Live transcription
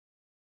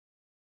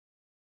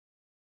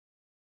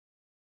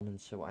And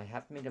so I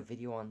have made a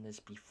video on this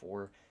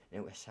before,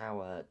 and it was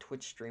how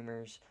Twitch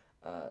streamers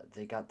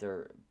they got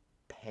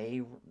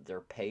pay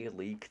their pay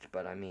leaked,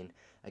 but I mean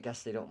I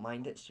guess they don't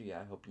mind it. So yeah,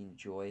 I hope you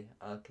enjoy.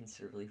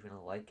 Consider leaving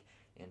a like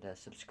and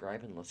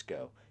subscribe, and let's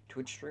go.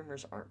 Twitch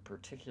streamers aren't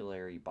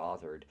particularly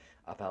bothered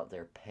about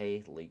their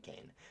pay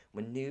leaking.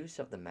 When news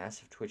of the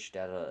massive Twitch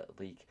data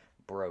leak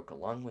broke,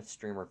 along with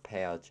streamer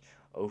payouts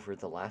over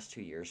the last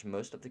 2 years,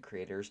 most of the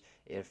creators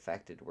it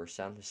affected were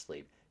sound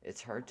asleep.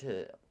 It's hard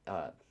to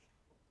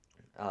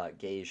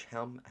gauge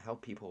how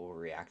people will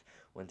react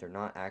when they're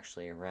not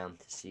actually around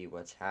to see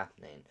what's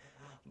happening.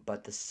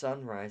 But the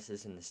sun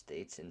rises in the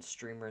States, and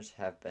streamers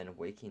have been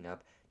waking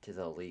up to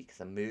the leak.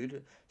 The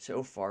mood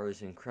so far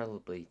is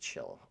incredibly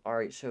chill.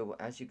 Alright, so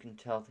as you can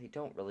tell, they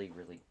don't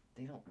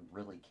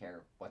really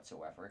care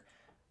whatsoever.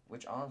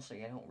 Which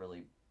honestly, I don't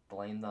really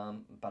blame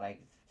them, but I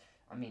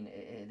mean,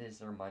 it is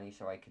their money,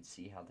 so I could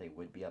see how they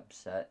would be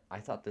upset. I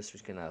thought this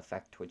was going to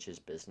affect Twitch's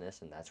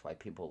business, and that's why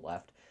people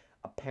left.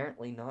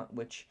 Apparently not,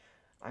 which,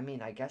 I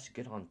mean, I guess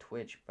good on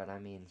Twitch, but I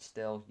mean,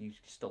 still, you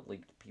still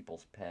leaked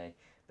people's pay.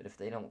 But if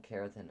they don't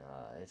care, then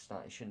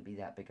it shouldn't be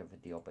that big of a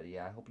deal. But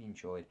yeah, I hope you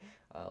enjoyed.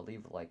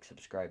 Leave a like,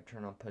 subscribe,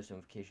 turn on post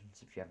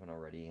notifications if you haven't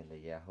already, and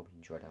yeah, I hope you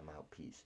enjoyed. I'm out. Peace.